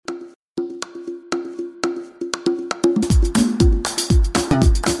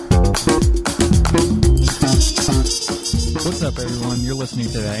What's up, everyone? You're listening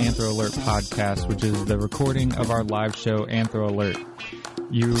to the Anthro Alert podcast, which is the recording of our live show, Anthro Alert.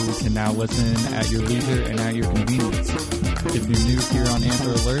 You can now listen at your leisure and at your convenience. If you're new here on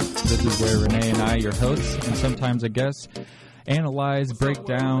Anthro Alert, this is where Renee and I, your hosts, and sometimes a guest, analyze, break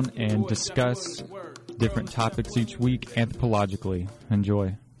down, and discuss different topics each week anthropologically.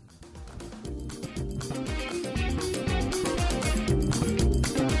 Enjoy.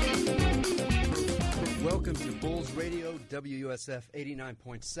 Welcome to Bulls Radio, WUSF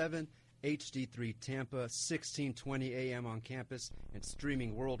 89.7, HD3 Tampa, 1620 AM on campus, and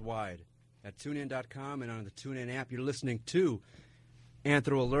streaming worldwide at TuneIn.com and on the TuneIn app. You're listening to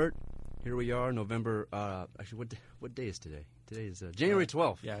Anthro Alert. Here we are, November, actually, what day is today? Today is January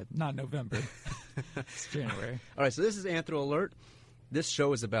 12th. Yeah, not November. It's January. All right, so this is Anthro Alert. This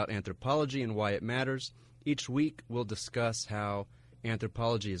show is about anthropology and why it matters. Each week, we'll discuss how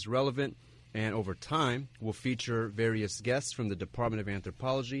anthropology is relevant, and over time, we'll feature various guests from the Department of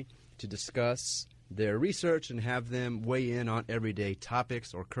Anthropology to discuss their research and have them weigh in on everyday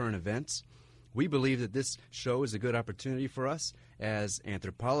topics or current events. We believe that this show is a good opportunity for us as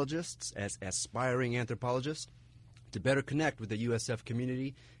anthropologists, as aspiring anthropologists, to better connect with the USF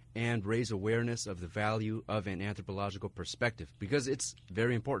community and raise awareness of the value of an anthropological perspective, because it's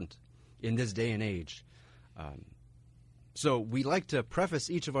very important in this day and age. So we like to preface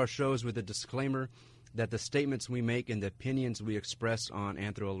each of our shows with a disclaimer that the statements we make and the opinions we express on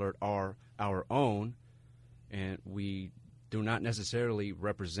Anthro Alert are our own, and we do not necessarily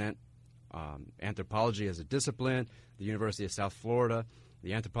represent anthropology as a discipline, the University of South Florida,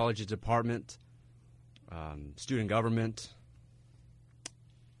 the Anthropology Department, student government.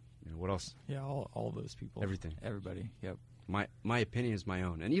 You know, what else? Yeah, all those people. Everything. Everybody, yep. My opinion is my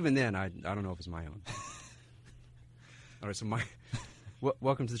own, and even then, I don't know if it's my own. All right, so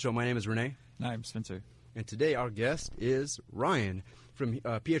welcome to the show. My name is Renee. And I'm Spencer. And today our guest is Ryan, from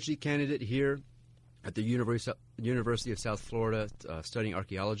PhD candidate here at the University of South Florida, studying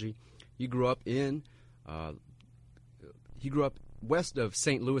archaeology. He grew up west of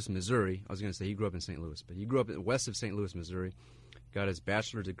St. Louis, Missouri. I was going to say he grew up in St. Louis, but he grew up west of St. Louis, Missouri. Got his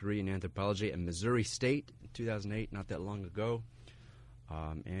bachelor's degree in anthropology at Missouri State in 2008, not that long ago.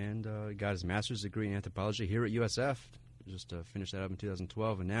 And got his master's degree in anthropology here at USF. Just finished that up in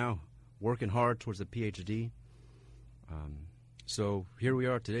 2012, and now working hard towards the PhD. So here we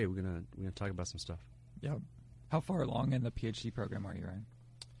are today. We're gonna talk about some stuff. Yeah. How far along in the PhD program are you, Ryan?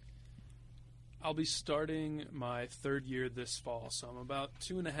 I'll be starting my third year this fall, so I'm about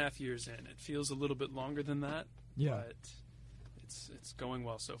 2.5 years in. It feels a little bit longer than that, but it's going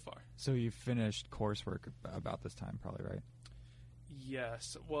well so far. So you finished coursework about this time, probably, right?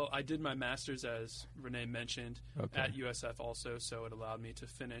 Yes. Well, I did my master's, as Renee mentioned, at USF also, so it allowed me to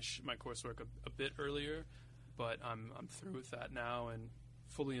finish my coursework a bit earlier, but I'm through with that now and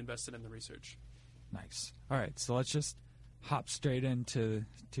fully invested in the research. Nice. All right, so let's just hop straight into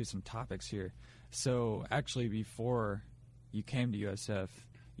some topics here. So actually, before you came to USF,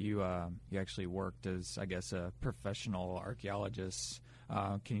 you actually worked as, I guess, a professional archaeologist.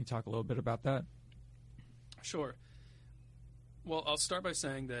 Can you talk a little bit about that? Sure. Well, I'll start by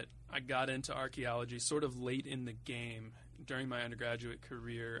saying that I got into archaeology sort of late in the game. During my undergraduate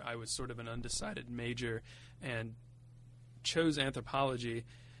career, I was sort of an undecided major and chose anthropology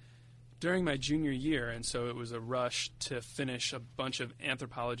during my junior year, and so it was a rush to finish a bunch of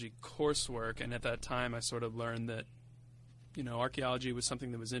anthropology coursework, and at that time I sort of learned that, you know, archaeology was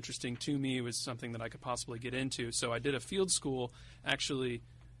something that was interesting to me. It was something that I could possibly get into. So I did a field school actually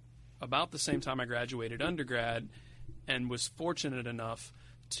about the same time I graduated undergrad, and was fortunate enough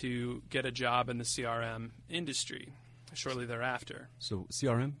to get a job in the CRM industry shortly thereafter. So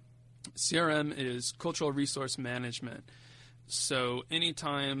CRM? CRM is Cultural Resource Management. So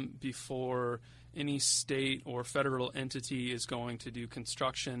anytime before any state or federal entity is going to do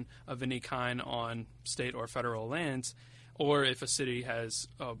construction of any kind on state or federal lands, or if a city has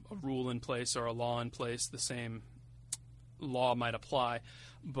a rule in place or a law in place, the same law might apply.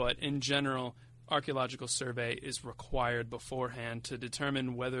 But in general, archaeological survey is required beforehand to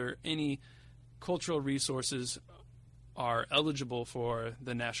determine whether any cultural resources are eligible for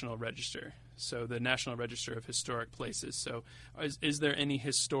the National Register. So the National Register of Historic Places. So is there any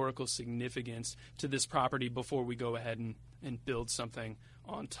historical significance to this property before we go ahead and build something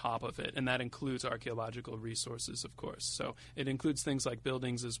on top of it? And that includes archaeological resources, of course. So it includes things like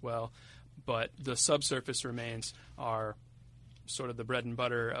buildings as well, but the subsurface remains are sort of the bread and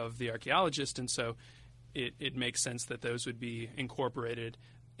butter of the archaeologist, and so it makes sense that those would be incorporated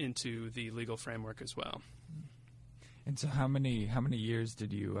into the legal framework as well. And so how many years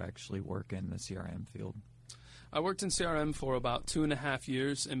did you actually work in the CRM field? I worked in CRM for about 2.5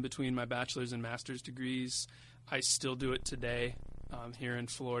 years in between my bachelor's and master's degrees. I still do it today here in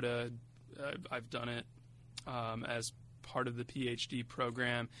Florida. I've done it as part of the PhD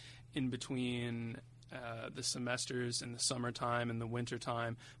program in between the semesters in the summertime and the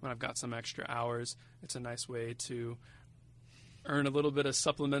wintertime when I've got some extra hours. It's a nice way to earn a little bit of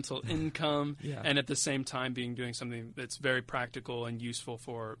supplemental income and at the same time doing something that's very practical and useful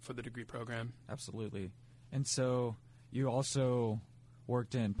for the degree program. Absolutely. And so you also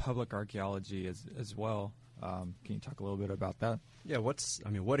worked in public archaeology as well. Can you talk a little bit about that? Yeah,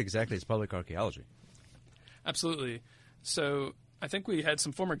 what exactly is public archaeology? Absolutely. So I think we had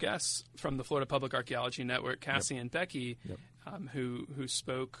some former guests from the Florida Public Archaeology Network, Cassie and Becky, who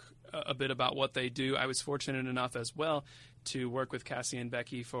spoke a bit about what they do. I was fortunate enough as well to work with Cassie and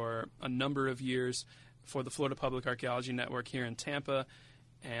Becky for a number of years for the Florida Public Archaeology Network here in Tampa.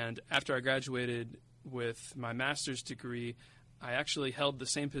 And after I graduated with my master's degree, I actually held the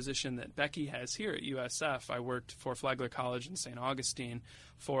same position that Becky has here at USF. I worked for Flagler College in St. Augustine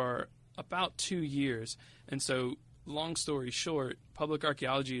for about 2 years. And so, long story short, public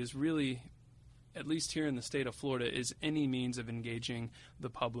archaeology is really, at least here in the state of Florida, is any means of engaging the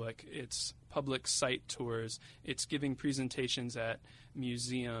public. It's public site tours. It's giving presentations at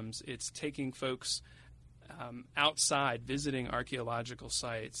museums. It's taking folks outside, visiting archaeological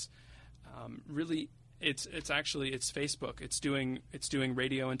sites. Really, it's Facebook. It's doing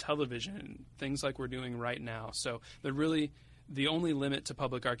radio and television, things like we're doing right now. So the only limit to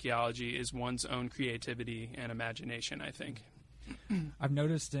public archaeology is one's own creativity and imagination, I think. I've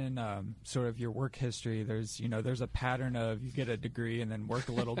noticed in sort of your work history, there's a pattern of you get a degree and then work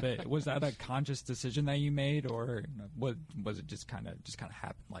a little bit. Was that a conscious decision that you made, or was it just kind of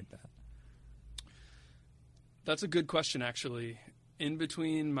happened like that? That's a good question, actually. In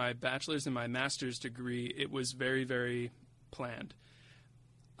between my bachelor's and my master's degree, it was very, very planned.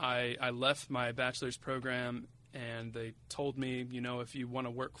 I left my bachelor's program and they told me, if you want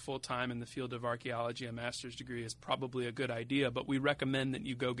to work full-time in the field of archaeology, a master's degree is probably a good idea, but we recommend that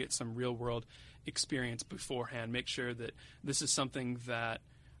you go get some real-world experience beforehand. Make sure that this is something that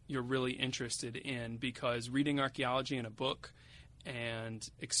you're really interested in, because reading archaeology in a book and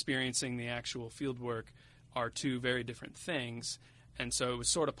experiencing the actual field work are two very different things. And so it was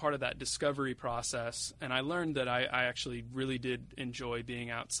sort of part of that discovery process, and I learned that I actually really did enjoy being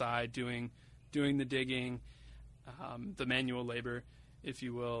outside, doing the digging, the manual labor, if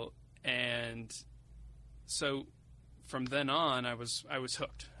you will. And so from then on, I was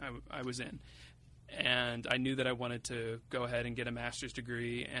hooked. I was in. And I knew that I wanted to go ahead and get a master's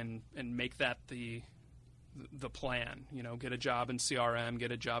degree and make that the plan, get a job in CRM,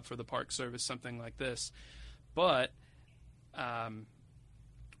 get a job for the Park Service, something like this. But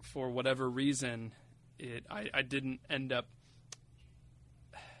for whatever reason, I didn't end up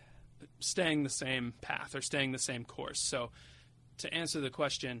staying the same path or staying the same course. So to answer the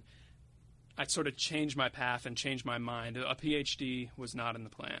question, I sort of changed my path and changed my mind. A PhD was not in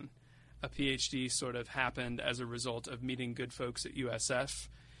the plan. A PhD sort of happened as a result of meeting good folks at USF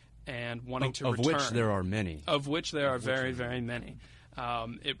and wanting to return. Of which there are many. Of which there are very, very many.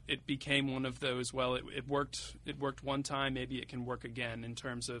 It became one of those, well, it worked one time, maybe it can work again, in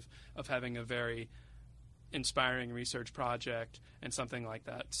terms of having a very inspiring research project and something like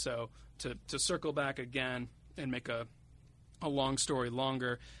that. So to circle back again and make a long story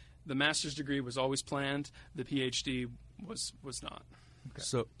longer, the master's degree was always planned. The PhD was not. Okay.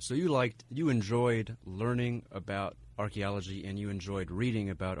 So you enjoyed learning about archaeology and you enjoyed reading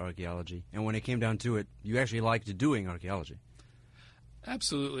about archaeology, and when it came down to it, you actually liked doing archaeology.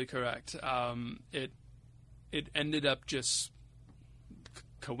 Absolutely correct. It ended up just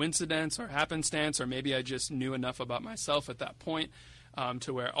coincidence or happenstance, or maybe I just knew enough about myself at that point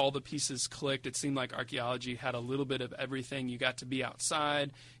to where all the pieces clicked. It seemed like archaeology had a little bit of everything. You got to be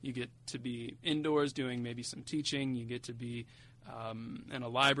outside, you get to be indoors doing maybe some teaching, you get to be in a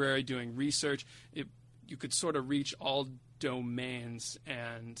library doing research. You could sort of reach all domains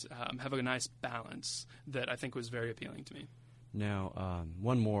and have a nice balance that I think was very appealing to me. Now,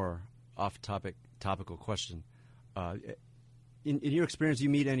 one more topical question. In your experience, you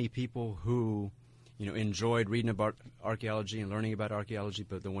meet any people who, enjoyed reading about archaeology and learning about archaeology,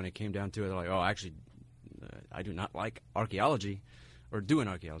 but then when it came down to it, they're like, oh, actually, I do not like archaeology or doing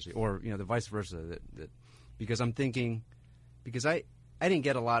archaeology, or, the vice versa. That because I'm thinking, because I didn't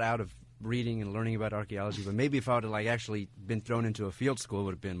get a lot out of reading and learning about archaeology, but maybe if I would have actually been thrown into a field school, it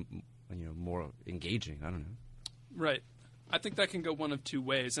would have been, more engaging. I don't know. Right. I think that can go one of two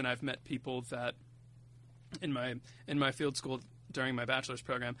ways, and I've met people that in my field school during my bachelor's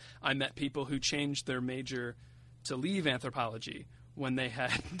program, I met people who changed their major to leave anthropology when they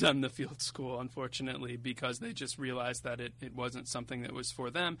had done the field school, unfortunately, because they just realized that it wasn't something that was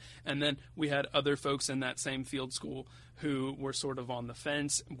for them. And then we had other folks in that same field school who were sort of on the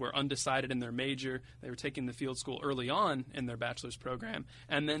fence, were undecided in their major. They were taking the field school early on in their bachelor's program,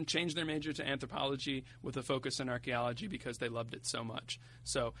 and then changed their major to anthropology with a focus in archaeology because they loved it so much.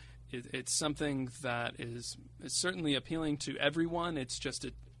 So it's something that is certainly appealing to everyone. It's just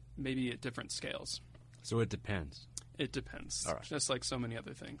maybe at different scales. So it depends. It depends, All right. Just like so many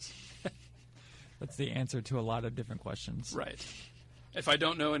other things. That's the answer to a lot of different questions. Right. If I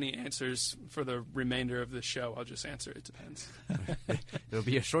don't know any answers for the remainder of the show, I'll just answer it depends. It'll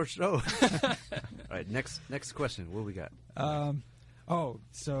be a short show. All right, next question. What we got? We're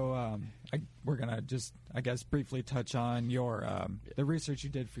going to just, I guess, briefly touch on your the research you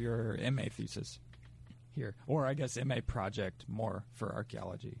did for your MA thesis here. Or, I guess, MA project more for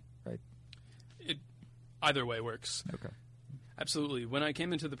archaeology, right? Either way works. Okay. Absolutely. When I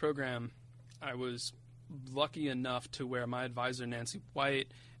came into the program, I was lucky enough to where my advisor, Nancy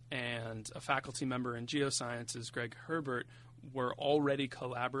White, and a faculty member in geosciences, Greg Herbert, were already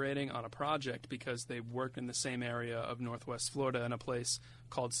collaborating on a project because they worked in the same area of Northwest Florida in a place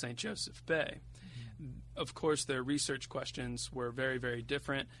called St. Joseph Bay. Of course, their research questions were very, very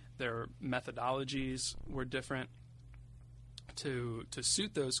different. Their methodologies were different to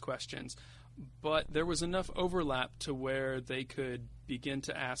suit those questions. But there was enough overlap to where they could begin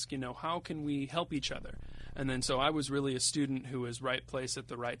to ask, how can we help each other? And then so I was really a student who was right place at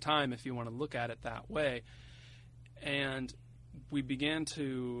the right time, if you want to look at it that way. And we began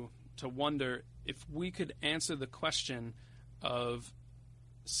to wonder if we could answer the question of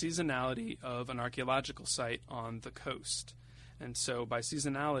seasonality of an archaeological site on the coast. And so by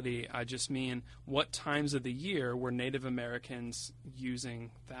seasonality, I just mean what times of the year were Native Americans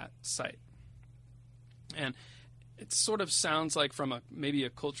using that site. And it sort of sounds like from maybe a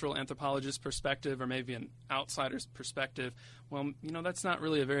cultural anthropologist perspective or maybe an outsider's perspective, well, that's not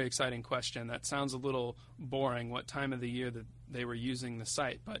really a very exciting question. That sounds a little boring, what time of the year that they were using the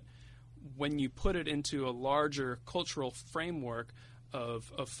site. But when you put it into a larger cultural framework of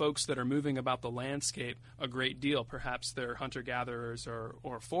folks that are moving about the landscape a great deal, perhaps they're hunter-gatherers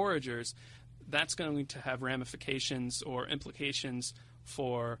or foragers, that's going to have ramifications or implications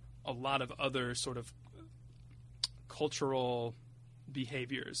for a lot of other sort of cultural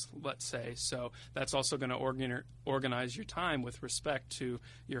behaviors, let's say. So that's also going to organize your time with respect to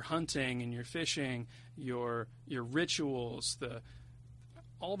your hunting and your fishing, your rituals,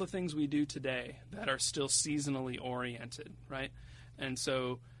 all the things we do today that are still seasonally oriented, right? And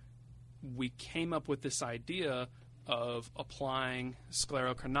so we came up with this idea of applying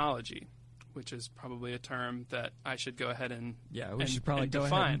sclerochronology, which is probably a term that I should go ahead and we should probably go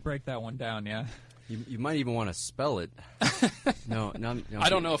define. ahead and break that one down, yeah. You might even want to spell it. No, I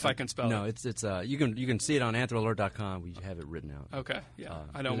don't know if I can spell it. No, it's you can see it on anthrolert.com. We have it written out. Okay, yeah.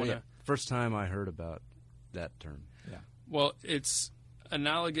 I don't want to. First time I heard about that term. Yeah. Well, it's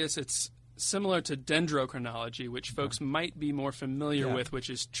analogous. It's similar to dendrochronology, which folks might be more familiar with, which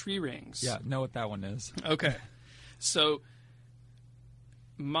is tree rings. Yeah, know what that one is. Okay. So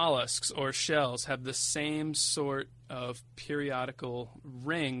mollusks or shells have the same sort of periodical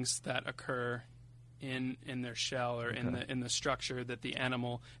rings that occur in their shell or in the structure that the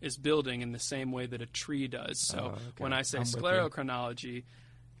animal is building in the same way that a tree does. So when I say sclerochronology,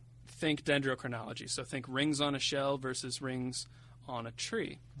 think dendrochronology. So think rings on a shell versus rings on a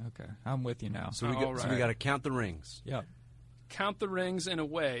tree. Okay, I'm with you now. So we got to count the rings. Yep. Count the rings in a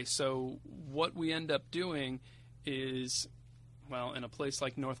way. So what we end up doing is, well, in a place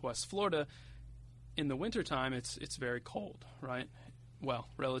like Northwest Florida, in the wintertime, it's very cold, right? Well,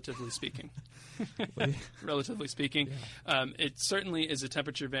 relatively speaking. Relatively speaking. Yeah. It certainly is a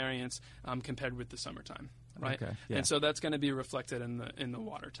temperature variance compared with the summertime, right? Okay. Yeah. And so that's going to be reflected in the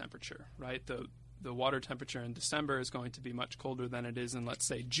water temperature, right? The water temperature in December is going to be much colder than it is in, let's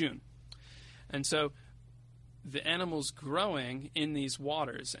say, June. And so the animal's growing in these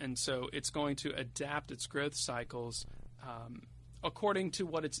waters, and so it's going to adapt its growth cycles according to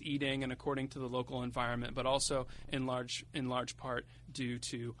what it's eating and according to the local environment, but also in large part due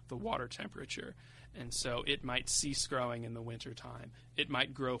to the water temperature. And so it might cease growing in the wintertime. It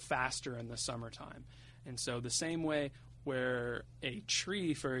might grow faster in the summertime. And so the same way where a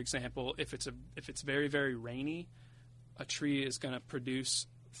tree, for example, if it's very, very rainy, a tree is going to produce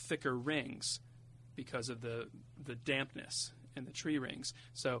thicker rings because of the dampness in the tree rings.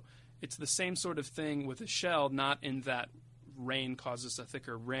 So it's the same sort of thing with a shell, not in that rain causes a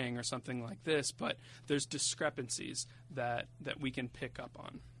thicker ring or something like this, but there's discrepancies that we can pick up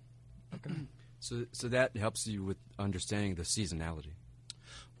on. Okay. So that helps you with understanding the seasonality.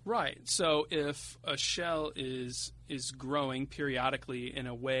 Right. So if a shell is growing periodically in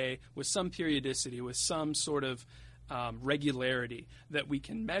a way with some periodicity, with some sort of regularity that we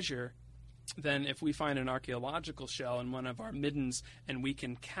can measure, then if we find an archaeological shell in one of our middens and we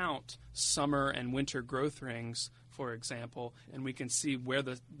can count summer and winter growth rings, for example, and we can see where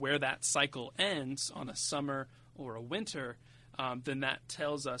that cycle ends on a summer or a winter, then that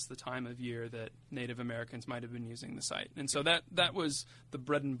tells us the time of year that Native Americans might have been using the site. And so that was the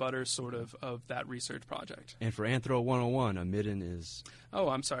bread and butter sort of that research project. And for Anthro 101, a midden is... Oh,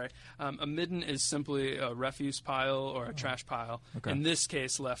 I'm sorry. A midden is simply a refuse pile or a trash pile, in this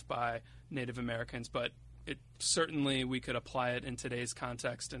case left by Native Americans, but certainly we could apply it in today's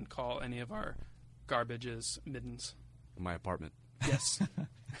context and call any of our garbages middens. My apartment. Yes.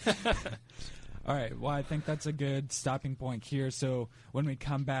 All right. Well, I think that's a good stopping point here. So when we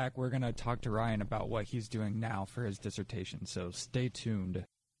come back, we're going to talk to Ryan about what he's doing now for his dissertation. So stay tuned.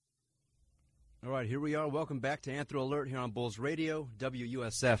 All right, here we are. Welcome back to Anthro Alert here on Bulls Radio,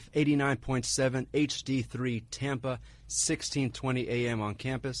 WUSF 89.7 HD3 Tampa, 1620 AM on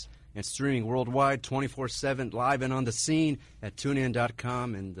campus, and streaming worldwide 24/7 live and on the scene at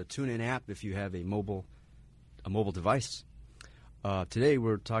tunein.com and the TuneIn app if you have a mobile device. Today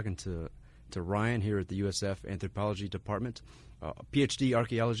we're talking to Ryan here at the USF Anthropology Department, a PhD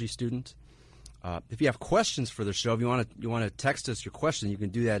archaeology student. If you have questions for the show, if you want to text us your question, you can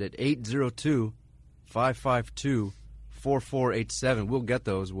do that at 802-552-4487. We'll get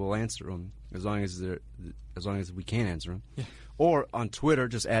those. We'll answer them as long as we can answer them. Yeah. Or on Twitter,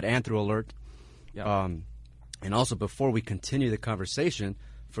 just add Anthro Alert. Yeah. And also, before we continue the conversation,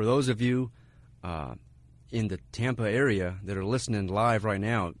 for those of you in the Tampa area that are listening live right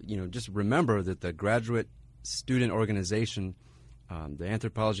now, just remember that the graduate student organization, the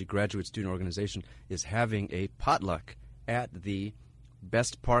Anthropology Graduate Student Organization, is having a potluck at the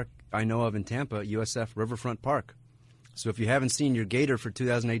best park I know of in Tampa, USF Riverfront Park. So if you haven't seen your gator for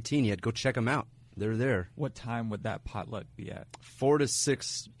 2018 yet, go check them out. They're there. What time would that potluck be at? 4 to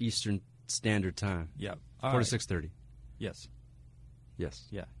 6 Eastern Standard Time. Yep. 4 to 6:30. Yes. Yes.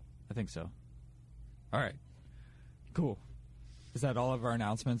 Yeah, I think so. All right. Cool. Is that all of our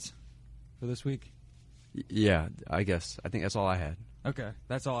announcements for this week? Yeah, I guess. I think that's all I had. Okay,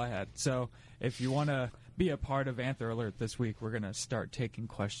 that's all I had. So if you want to be a part of Anthro Alert this week, we're going to start taking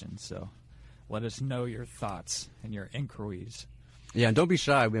questions. So let us know your thoughts and your inquiries. Yeah, and don't be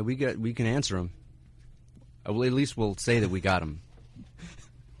shy. We can answer them. Well, at least we'll say that we got them.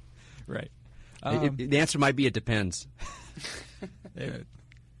 Right. The answer might be it depends.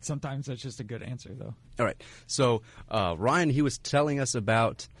 Sometimes that's just a good answer, though. All right. So Ryan, he was telling us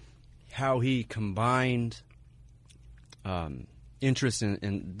about how he combined interest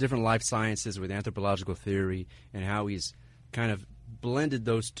in different life sciences with anthropological theory, and how he's kind of blended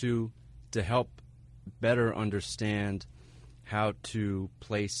those two to help better understand how to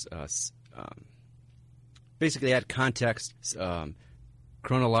place, basically add context,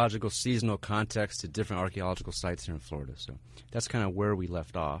 chronological, seasonal context to different archaeological sites here in Florida. So that's kind of where we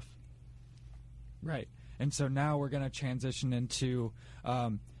left off. Right. And so now we're going to transition into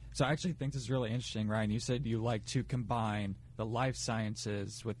so I actually think this is really interesting, Ryan. You said you like to combine the life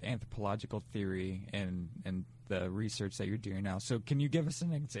sciences with anthropological theory and the research that you're doing now. So can you give us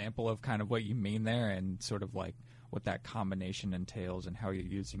an example of kind of what you mean there and sort of like what that combination entails and how you're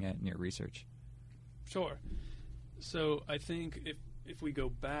using it in your research? Sure. So I think if we go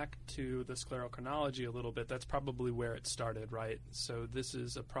back to the sclerochronology a little bit, that's probably where it started, right? So this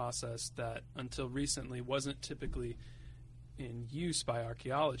is a process that until recently wasn't typically in use by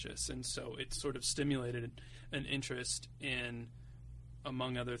archaeologists, and so it sort of stimulated an interest in,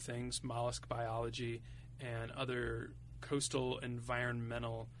 among other things, mollusk biology and other coastal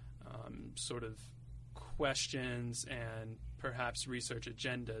environmental sort of questions and perhaps research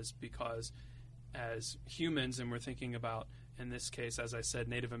agendas, because as humans, and we're thinking about, in this case, as I said,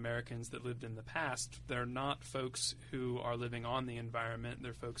 Native Americans that lived in the past, they're not folks who are living on the environment,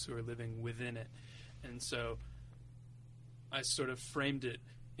 they're folks who are living within it. And so I sort of framed it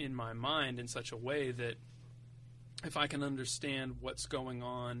in my mind in such a way that if I can understand what's going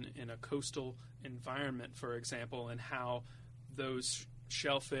on in a coastal environment, for example, and how those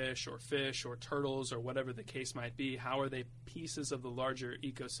shellfish or fish or turtles or whatever the case might be, how are they pieces of the larger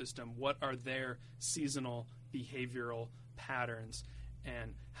ecosystem? What are their seasonal behavioral patterns?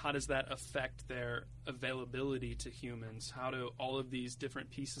 And how does that affect their availability to humans? How do all of these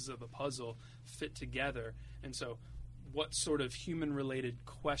different pieces of the puzzle fit together? And so what sort of human-related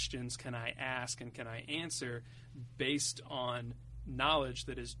questions can I ask and can I answer based on knowledge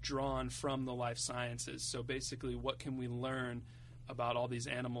that is drawn from the life sciences. So basically, what can we learn about all these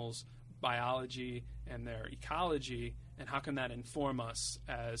animals' biology and their ecology, and how can that inform us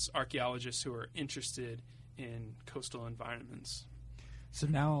as archaeologists who are interested in coastal environments? So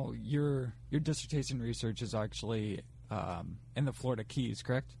now your dissertation research is actually in the Florida Keys,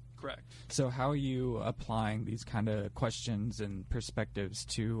 correct? Correct. So how are you applying these kind of questions and perspectives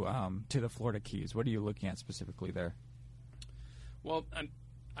to the Florida Keys? What are you looking at specifically there? Well,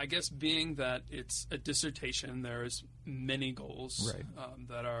 I guess being that it's a dissertation, there's many goals Right.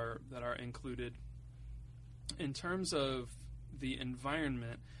 that are included. In terms of the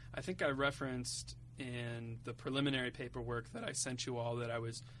environment, I think I referenced in the preliminary paperwork that I sent you all that I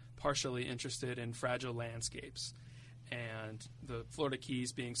was partially interested in fragile landscapes, and the Florida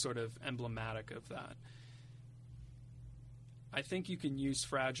Keys being sort of emblematic of that. I think you can use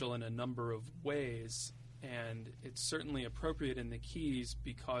fragile in a number of ways, and it's certainly appropriate in the Keys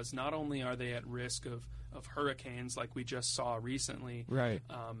because not only are they at risk of hurricanes like we just saw recently, Right.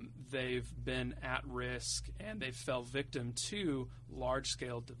 They've been at risk and they fell victim to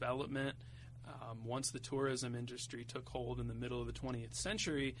large-scale development. Once the tourism industry took hold in the middle of the 20th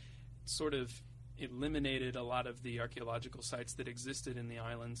century, it sort of eliminated a lot of the archaeological sites that existed in the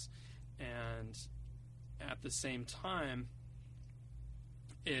islands, and at the same time,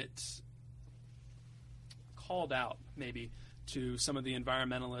 it called out maybe to some of the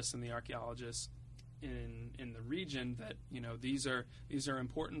environmentalists and the archaeologists in the region that, you know, these are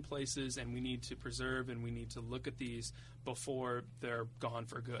important places and we need to preserve and we need to look at these before they're gone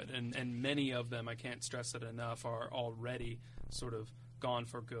for good. And many of them, I can't stress it enough, are already sort of gone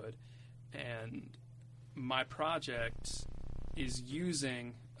for good. And my project is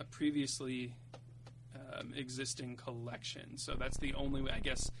using a previously existing collection. So that's the only way, I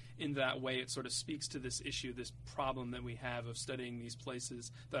guess, in that way it sort of speaks to this issue, this problem that we have of studying these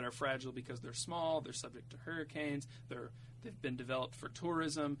places that are fragile because they're small, they're subject to hurricanes, they've been developed for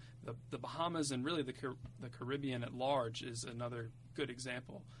tourism. The Bahamas and really the Caribbean at large is another good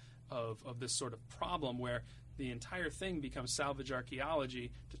example of this sort of problem where the entire thing becomes salvage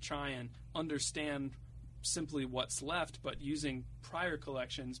archaeology to try and understand simply what's left, but using prior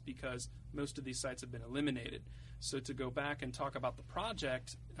collections because most of these sites have been eliminated. So to go back and talk about the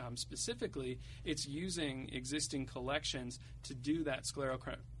project specifically, it's using existing collections to do that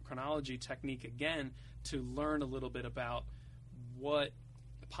sclerochronology technique again to learn a little bit about what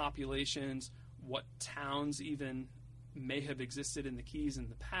populations, what towns even may have existed in the Keys in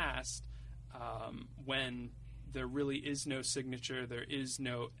the past when there really is no signature, there is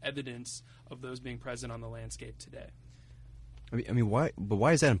no evidence of those being present on the landscape today. I mean, why? But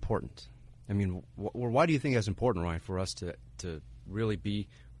why is that important? I mean, why do you think that's important, Ryan, for us to really be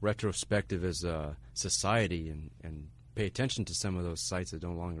retrospective as a society and pay attention to some of those sites that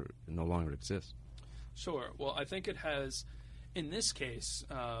no longer exist? Sure. Well, I think it has, in this case,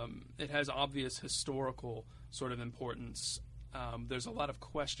 it has obvious historical sort of importance. There's a lot of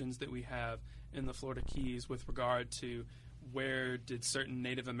questions that we have in the Florida Keys with regard to where did certain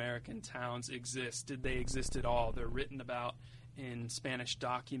Native American towns exist? Did they exist at all? They're written about in Spanish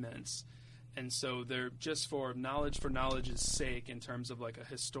documents. And so they're just for knowledge's sake in terms of like a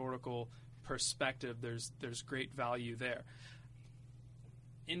historical perspective, there's great value there.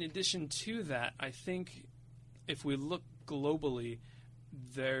 In addition to that, I think if we look globally,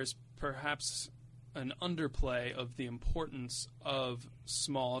 there's perhaps an underplay of the importance of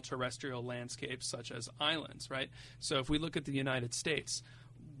small terrestrial landscapes such as islands, right? So if we look at the United States,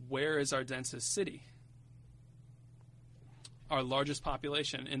 where is our densest city? Our largest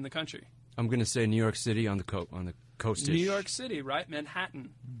population in the country. I'm going to say New York City on the coast. New York City, right?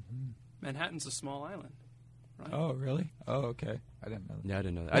 Manhattan. Mm-hmm. Manhattan's a small island. Right? Oh, really? Oh, okay. I didn't know that. Yeah, I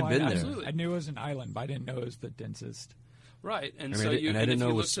didn't know that. Well, I've been there. Absolutely. I knew it was an island, but I didn't know it was the densest. Right, and I mean, so I didn't if know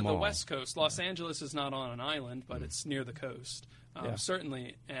you it look was to the small. West Coast, Los Angeles is not on an island, but it's near the coast. Yeah.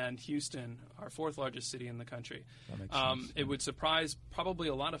 Certainly, and Houston, our fourth largest city in the country. That makes sense. It would surprise probably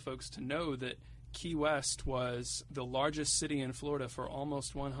a lot of folks to know that Key West was the largest city in Florida for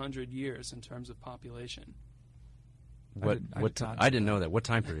almost 100 years in terms of population. I didn't know that. What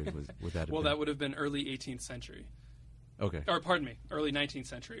time period was that? Well, that would have been early 18th century. Okay. Or, pardon me, early 19th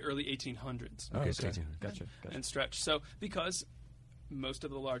century, early 1800s. Oh, Okay, so 1800. Gotcha. And stretch. So because most of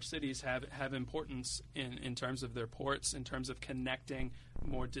the large cities have importance in terms of their ports, in terms of connecting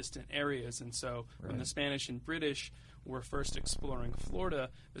more distant areas. And so when the Spanish and British were first exploring Florida,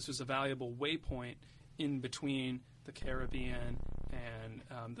 this was a valuable waypoint in between the Caribbean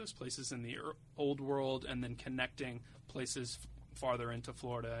and those places in the Old World, and then connecting places farther into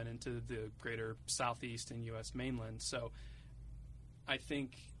Florida and into the greater southeast and U.S. mainland. So I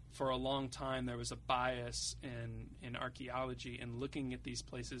think for a long time there was a bias in archaeology in looking at these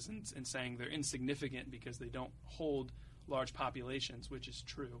places and saying they're insignificant because they don't hold large populations, which is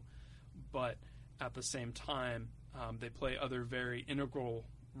true. But at the same time, they play other very integral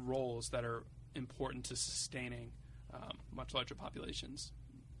roles that are important to sustaining much larger populations.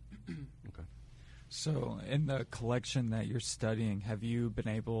 Okay. So in the collection that you're studying, have you been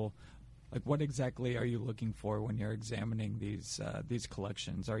able, like, what exactly are you looking for when you're examining these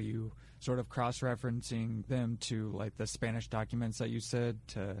collections? Are you sort of cross-referencing them to, like, the Spanish documents that you said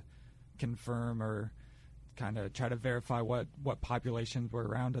to confirm or kind of try to verify what populations were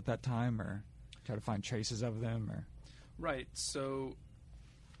around at that time, or try to find traces of them? Or Right. So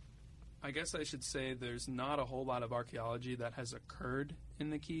I guess I should say there's not a whole lot of archaeology that has occurred in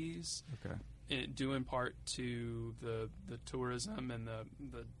the Keys. Okay. Due in part to the tourism and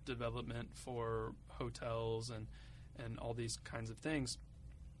the development for hotels and all these kinds of things.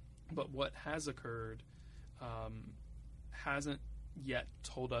 But what has occurred hasn't yet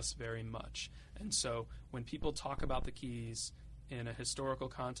told us very much. And so when people talk about the Keys in a historical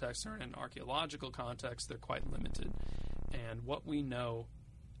context or in an archaeological context, they're quite limited. And what we know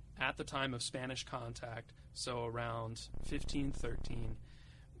at the time of Spanish contact, so around 1513,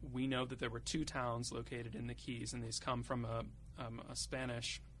 we know that there were 2 towns located in the Keys, and these come from a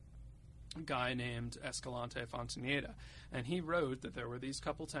Spanish guy named Escalante Fontaneda. And he wrote that there were these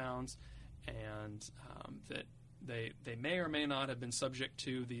couple towns, and that they may or may not have been subject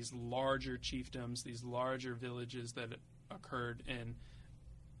to these larger chiefdoms, these larger villages that occurred in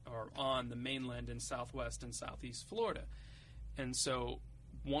or on the mainland in southwest and southeast Florida. And so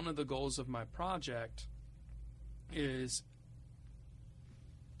one of the goals of my project is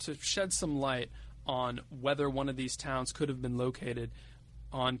to shed some light on whether one of these towns could have been located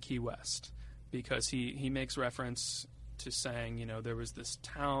on Key West, because he makes reference to saying, you know, there was this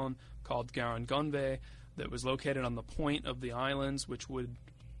town called Garangonve that was located on the point of the islands, which would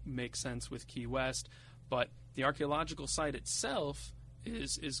make sense with Key West, but the archaeological site itself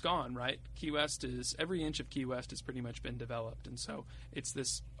is gone, right? Key West is, every inch of Key West has pretty much been developed, and so it's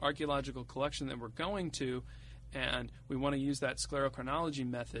this archaeological collection that we're going to, and we want to use that sclerochronology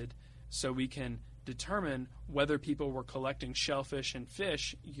method so we can determine whether people were collecting shellfish and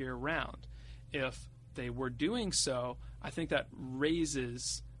fish year-round. If they were doing so, I think that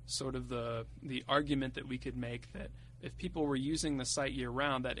raises sort of the argument that we could make that if people were using the site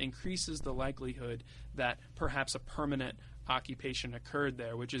year-round, that increases the likelihood that perhaps a permanent occupation occurred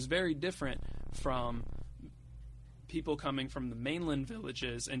there, which is very different from people coming from the mainland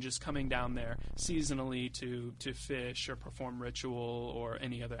villages and just coming down there seasonally to fish or perform ritual or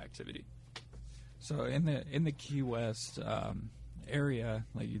any other activity. So in the Key West area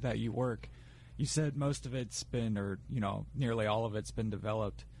that you work, you said most of it's been, or nearly all of it's been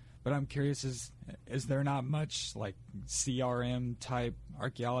developed. But I'm curious, is there not much like CRM type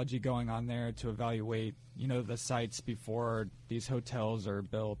archaeology going on there to evaluate the sites before these hotels are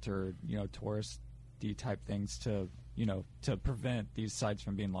built, or touristy type things to prevent these sites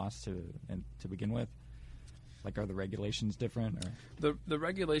from being lost to begin with? Like, are the regulations different? Or? The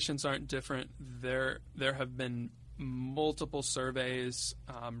regulations aren't different. There have been multiple surveys.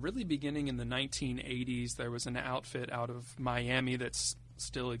 Really beginning in the 1980s, there was an outfit out of Miami that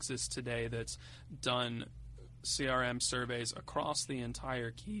still exists today that's done CRM surveys across the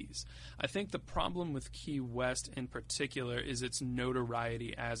entire Keys. I think the problem with Key West in particular is its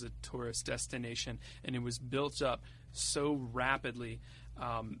notoriety as a tourist destination, and it was built up so rapidly.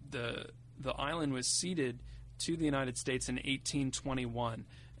 The island was ceded to the United States in 1821,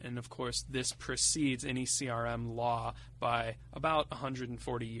 and of course this precedes any CRM law by about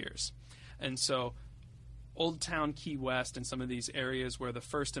 140 years. And so Old Town Key West and some of these areas where the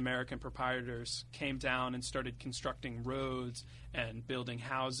first American proprietors came down and started constructing roads and building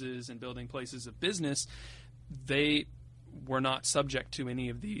houses and building places of business, they were not subject to any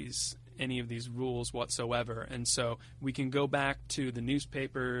of these rules whatsoever. And so we can go back to the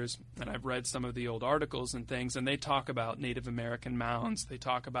newspapers, and I've read some of the old articles and things, and they talk about Native American mounds. They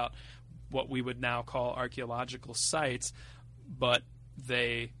talk about what we would now call archaeological sites, but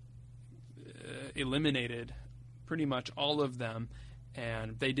they eliminated pretty much all of them,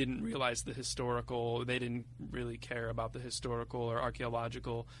 and they didn't realize they didn't really care about the historical or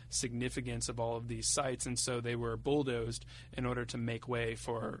archaeological significance of all of these sites, and so they were bulldozed in order to make way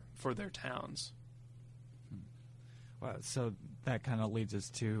for their towns. Well, so that kind of leads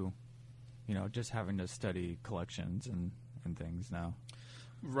us to, just having to study collections and things now.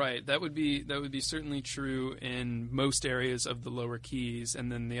 Right, that would be certainly true in most areas of the Lower Keys.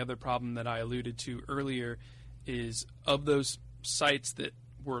 And then the other problem that I alluded to earlier is, of those sites that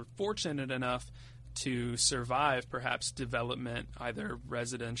were fortunate enough to survive perhaps development, either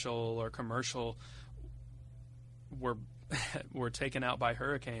residential or commercial, were taken out by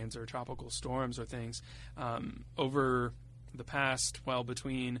hurricanes or tropical storms or things. Over the past,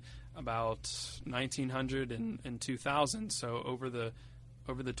 between about 1900 and 2000, so over the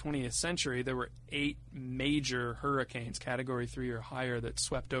 20th century, there were 8 major hurricanes, Category 3 or higher, that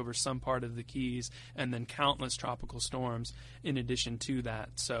swept over some part of the Keys, and then countless tropical storms in addition to that.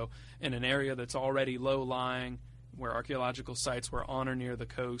 So in an area that's already low-lying, where archaeological sites were on or near the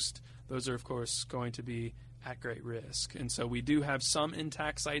coast, those are, of course, going to be at great risk. And so we do have some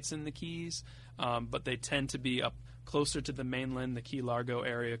intact sites in the Keys, but they tend to be up closer to the mainland, the Key Largo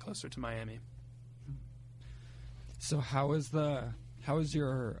area, closer to Miami. So how is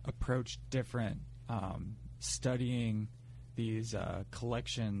your approach different studying these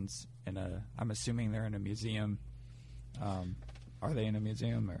collections I'm assuming they're in a museum. Are they in a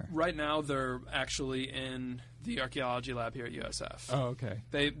museum? Or right now they're actually in the archaeology lab here at USF. Oh, okay.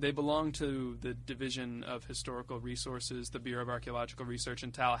 They belong to the Division of Historical Resources, the Bureau of Archaeological Research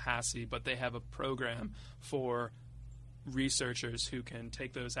in Tallahassee, but they have a program for researchers who can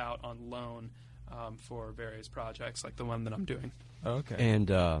take those out on loan for various projects like the one that I'm doing. Oh, okay. And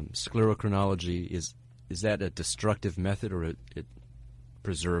sclerochronology, is that a destructive method, or it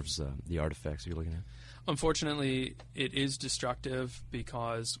preserves the artifacts you're looking at? Unfortunately, it is destructive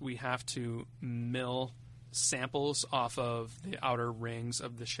because we have to mill samples off of the outer rings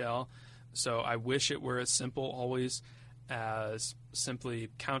of the shell. So I wish it were as simple always as simply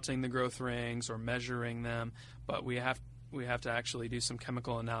counting the growth rings or measuring them, but we have to actually do some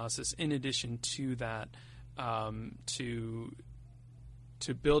chemical analysis in addition to that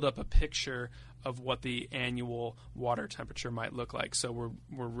to build up a picture of what the annual water temperature might look like. So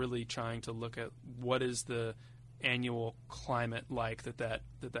we're really trying to look at what is the annual climate like that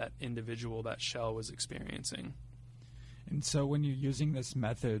individual, that shell, was experiencing. And so when you're using this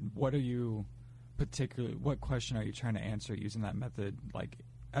method, what question are you trying to answer using that method, like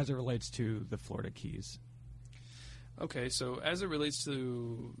as it relates to the Florida Keys? Okay, so as it relates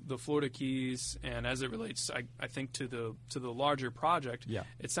to the Florida Keys and as it relates, I think, to the larger project, yeah.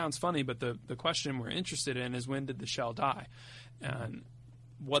 It sounds funny, but the question we're interested in is, when did the shell die? And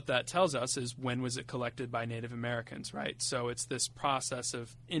what that tells us is, when was it collected by Native Americans, right? So it's this process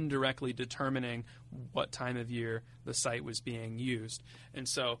of indirectly determining what time of year the site was being used. And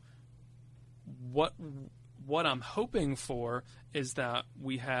so what I'm hoping for is that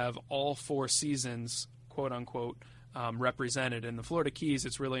we have all 4 seasons, quote unquote, represented. In the Florida Keys,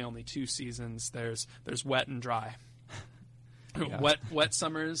 it's really only 2 seasons. There's wet and dry. Yeah. wet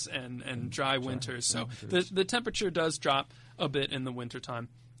summers and dry winters. So the temperature does drop a bit in the wintertime,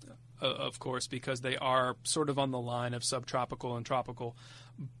 of course, because they are sort of on the line of subtropical and tropical.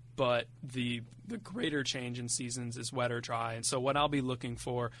 But the greater change in seasons is wet or dry. And so what I'll be looking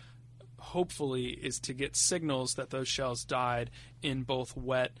for, hopefully, is to get signals that those shells died in both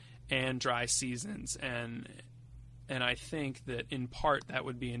wet and dry seasons. And I think that in part that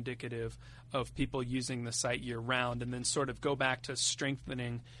would be indicative of people using the site year-round, and then sort of go back to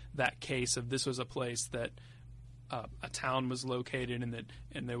strengthening that case of this was a place that a town was located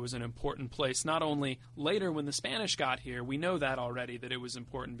and there was an important place. Not only later when the Spanish got here, we know that already, that it was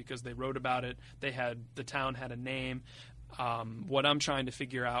important because they wrote about it. The town had a name. What I'm trying to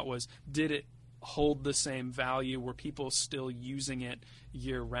figure out was, did it hold the same value? Were people still using it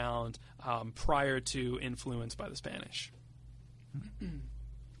year-round prior to influence by the Spanish?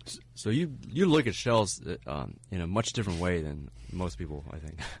 So you look at shells in a much different way than most people, I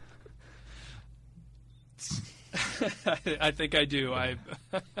think. I think I do.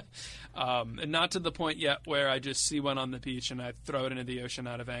 And not to the point yet where I just see one on the beach and I throw it into the ocean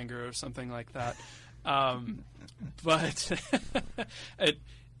out of anger or something like that. But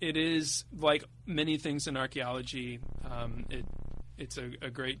it is, like many things in archaeology, it's a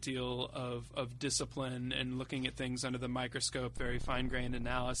great deal of discipline and looking at things under the microscope, very fine-grained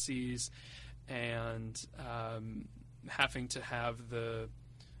analyses, and having to have the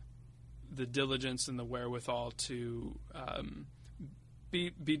diligence and the wherewithal to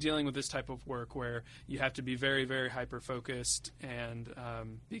be dealing with this type of work, where you have to be very, very hyper-focused and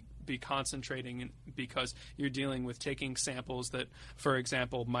be concentrating, because you're dealing with taking samples that, for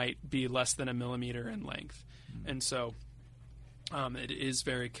example, might be less than a millimeter in length. Mm-hmm. And so it is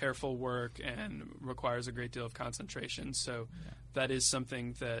very careful work and requires a great deal of concentration. So that is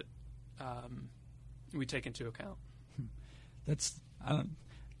something that we take into account. It's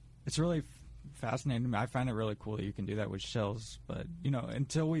really fascinating. I find it really cool that you can do that with shells. But,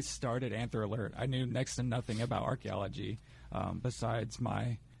 until we started Anthro Alert, I knew next to nothing about archaeology. besides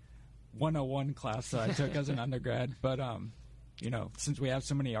my 101 class that I took as an undergrad. But, since we have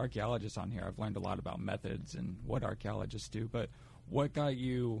so many archaeologists on here, I've learned a lot about methods and what archaeologists do. But what got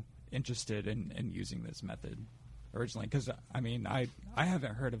you interested in using this method originally? Because, I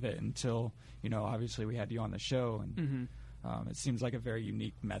haven't heard of it until, obviously we had you on the show, and it seems like a very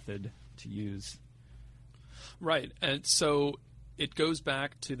unique method to use. Right. And so it goes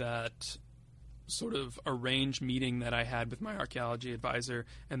back to that sort of arranged meeting that I had with my archaeology advisor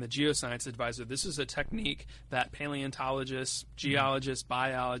and the geoscience advisor. This is a technique that paleontologists, geologists,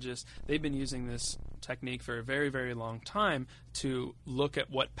 biologists, they've been using this technique for a very, very long time to look at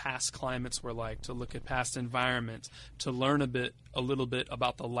what past climates were like, to look at past environments, to learn a little bit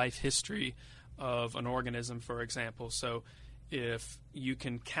about the life history of an organism, for example. So if you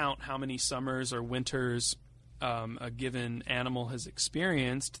can count how many summers or winters a given animal has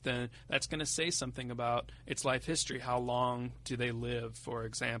experienced, then that's going to say something about its life history. How long do they live, for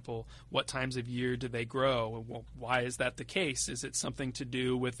example? What times of year do they grow? Well, why is that the case? Is it something to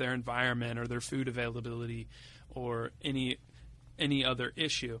do with their environment or their food availability or any other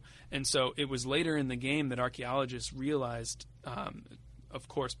issue? And so it was later in the game that archaeologists realized, of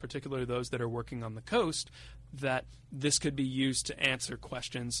course, particularly those that are working on the coast, that this could be used to answer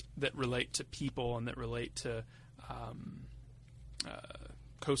questions that relate to people and that relate to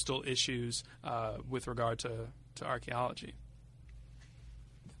coastal issues with regard to archaeology.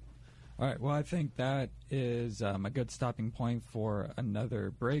 All right. Well, I think that is a good stopping point for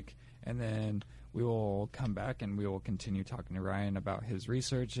another break, and then we will come back and we will continue talking to Ryan about his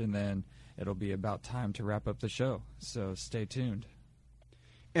research, and then it'll be about time to wrap up the show. So stay tuned.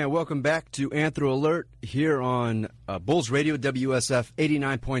 And welcome back to Anthro Alert here on Bulls Radio, WSF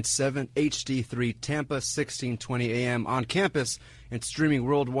 89.7, HD3 Tampa, 1620 AM on campus and streaming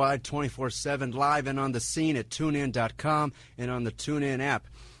worldwide 24/7, live and on the scene at TuneIn.com and on the TuneIn app.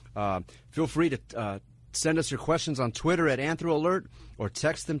 Feel free to send us your questions on Twitter at Anthro Alert or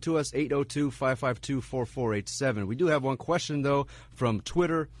text them to us, 802-552-4487. We do have one question, though, from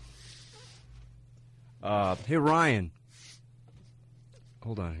Twitter. Hey, Ryan.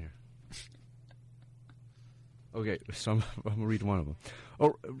 Hold on here. Okay, so I'm going to read one of them.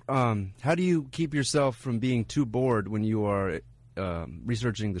 How do you keep yourself from being too bored when you are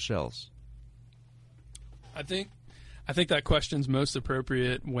researching the shells? I think that question's most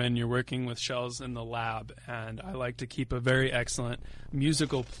appropriate when you're working with shells in the lab, and I like to keep a very excellent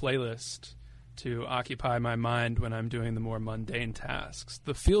musical playlist to occupy my mind when I'm doing the more mundane tasks.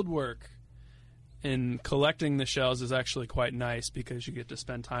 The field work in collecting the shells is actually quite nice because you get to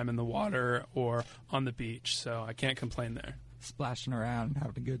spend time in the water or on the beach, so I can't complain there. Splashing around,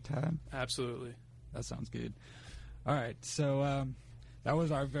 having a good time. Absolutely. That sounds good. All right, so that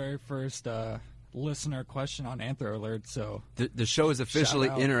was our very first listener question on Anthro Alert. So the show is officially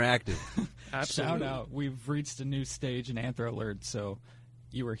interactive. Absolutely. Shout out. We've reached a new stage in Anthro Alert, so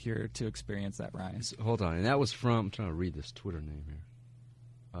you were here to experience that, Ryan. So, hold on, and that was from, I'm trying to read this Twitter name here.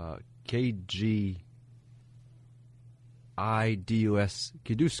 KGIDUS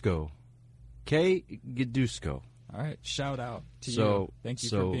Gidusco. K Gidusco. All right, shout out to you. Thank you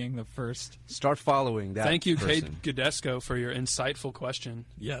for being the first. Start following that. Thank you, person. Kate Gidesco, for your insightful question.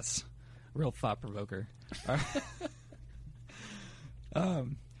 Yes, real thought provoker.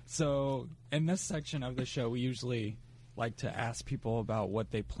 So in this section of the show, we usually like to ask people about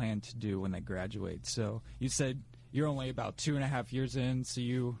what they plan to do when they graduate. So you said you're only about 2.5 years in, so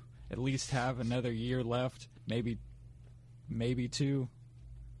you at least have another year left, maybe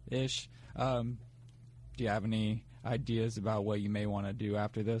 2-ish. Do you have any ideas about what you may want to do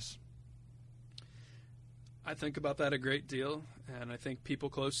after this? I think about that a great deal, and I think people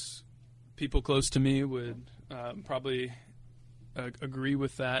close to me would probably agree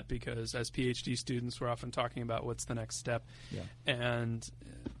with that, because as PhD students, we're often talking about what's the next step. Yeah. And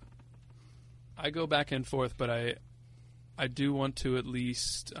I go back and forth, but I do want to at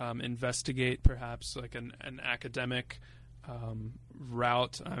least investigate perhaps like an academic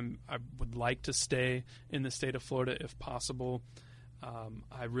route. I would like to stay in the state of Florida if possible.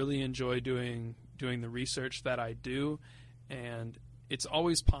 I really enjoy doing the research that I do, and it's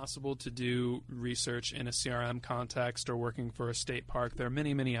always possible to do research in a CRM context or working for a state park. There are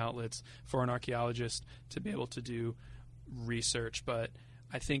many, many outlets for an archaeologist to be able to do research, but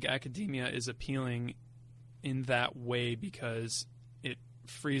I think academia is appealing in that way because it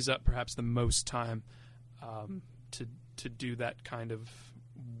frees up perhaps the most time to do that kind of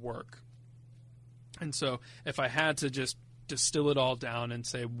work. And so if I had to just distill it all down and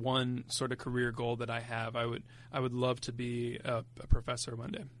say one sort of career goal that I have, I would love to be a professor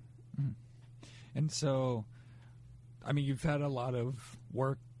one day. Mm-hmm. And so I mean, you've had a lot of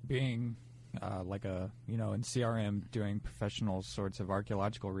work being like in CRM doing professional sorts of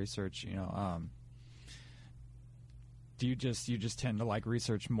archaeological research. Do you just tend to like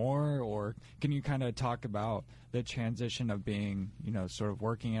research more, or can you kind of talk about the transition of being, sort of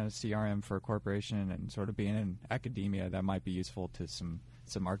working at a CRM for a corporation and sort of being in academia that might be useful to some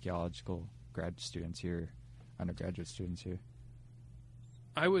archaeological grad students here, undergraduate students here?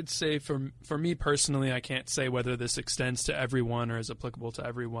 I would say for me personally, I can't say whether this extends to everyone or is applicable to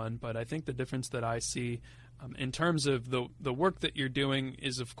everyone, but I think the difference that I see in terms of the work that you're doing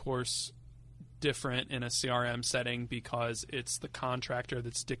is, of course, different in a CRM setting because it's the contractor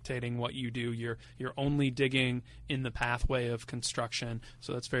that's dictating what you do. You're only digging in the pathway of construction,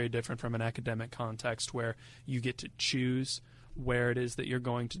 so that's very different from an academic context where you get to choose where it is that you're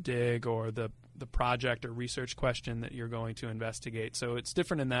going to dig or the project or research question that you're going to investigate. So it's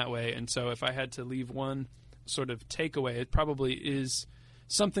different in that way. And so if I had to leave one sort of takeaway, it probably is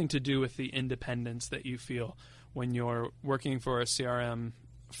something to do with the independence that you feel when you're working for a CRM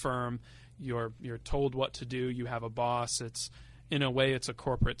firm. You're told what to do. You have a boss. In a way, it's a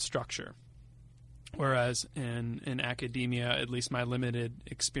corporate structure. Whereas in academia, at least my limited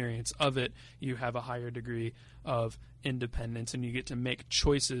experience of it, you have a higher degree of independence, and you get to make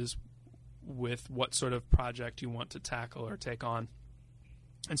choices with what sort of project you want to tackle or take on.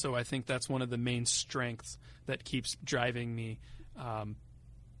 And so I think that's one of the main strengths that keeps driving me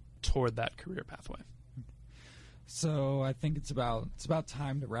toward that career pathway. So I think it's about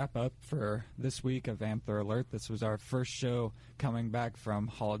time to wrap up for this week of Anther Alert. This was our first show coming back from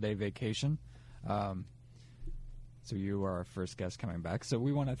holiday vacation. So you are our first guest coming back. So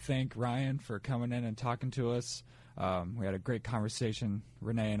we want to thank Ryan for coming in and talking to us. We had a great conversation.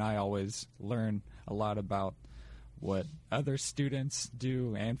 Renee and I always learn a lot about what other students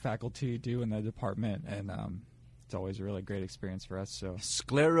do and faculty do in the department, and it's always a really great experience for us. So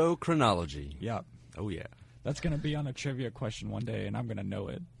Sclerochronology. Yeah. Oh, yeah. That's going to be on a trivia question one day, and I'm going to know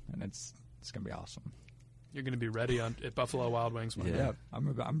it, and it's going to be awesome. You're going to be ready at Buffalo Wild Wings one day. Yeah, I'm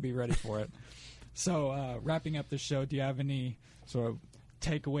going to be ready for it. So wrapping up the show, do you have any sort of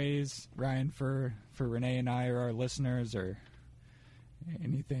takeaways, Ryan, for Renee and I or our listeners, or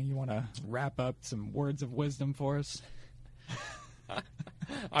anything you want to wrap up, some words of wisdom for us?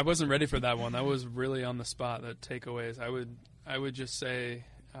 I wasn't ready for that one. That was really on the spot, the takeaways. I would just say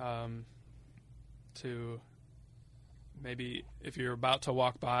to maybe if you're about to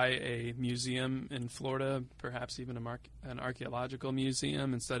walk by a museum in Florida, perhaps even an archaeological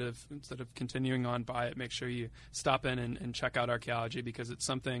museum, instead of continuing on by it, make sure you stop in and check out archaeology, because it's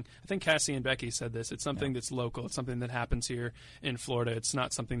something, I think Cassie and Becky said this, it's something that's local. It's something that happens here in Florida. It's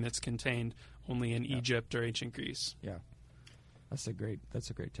not something that's contained only in Egypt or ancient Greece. Yeah. That's a great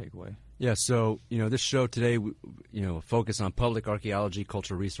takeaway. Yeah, so, this show today, focus on public archaeology,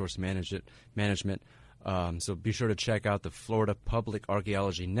 cultural resource management. So be sure to check out the Florida Public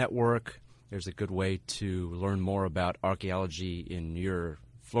Archaeology Network. There's a good way to learn more about archaeology in your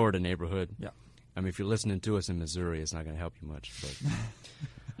Florida neighborhood. Yeah. I mean, if you're listening to us in Missouri, it's not going to help you much.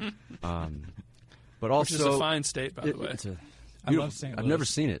 But also, which is a fine state, by the way. I love St. Louis. I've never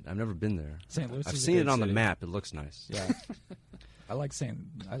seen it. I've never been there. St. Louis. I've seen it on the map. It looks nice. Yeah. I like St.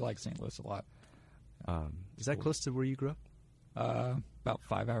 Louis a lot. Is that close to where you grew up? About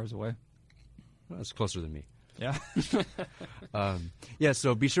 5 hours away. Well, that's closer than me. Yeah.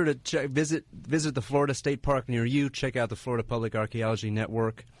 So be sure to visit the Florida State Park near you. Check out the Florida Public Archaeology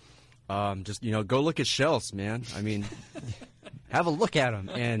Network. Just go look at shells, man. I mean, have a look at them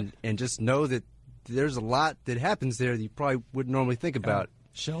and just know that there's a lot that happens there that you probably wouldn't normally think about.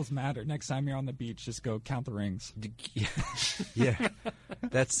 Shells matter. Next time you're on the beach, just go count the rings. Yeah.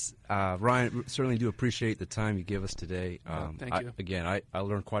 That's Ryan. Certainly do appreciate the time you give us today. Thank you. Again, I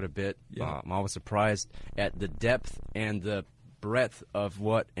learned quite a bit. Yeah. I'm always surprised at the depth and the breadth of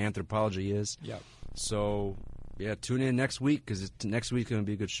what anthropology is. Yeah. So, tune in next week, because next week's going to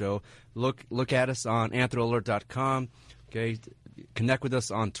be a good show. Look at us on anthroalert.com. Okay. Connect with us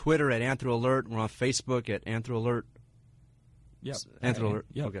on Twitter at AnthroAlert. We're on Facebook at AnthroAlert. Yep. AnthroAlert.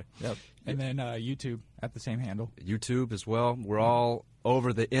 Yep. Okay. Yep. And then YouTube at the same handle. YouTube as well. We're all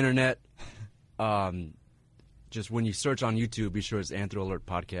over the internet. Just when you search on YouTube, be sure it's AnthroAlert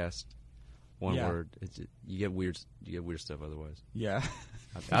Podcast. One word. You get weird stuff otherwise. Yeah.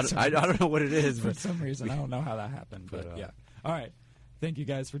 I don't know what it is, For but some reason, I don't know how that happened. But yeah. All right. Thank you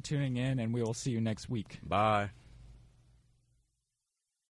guys for tuning in, and we will see you next week. Bye.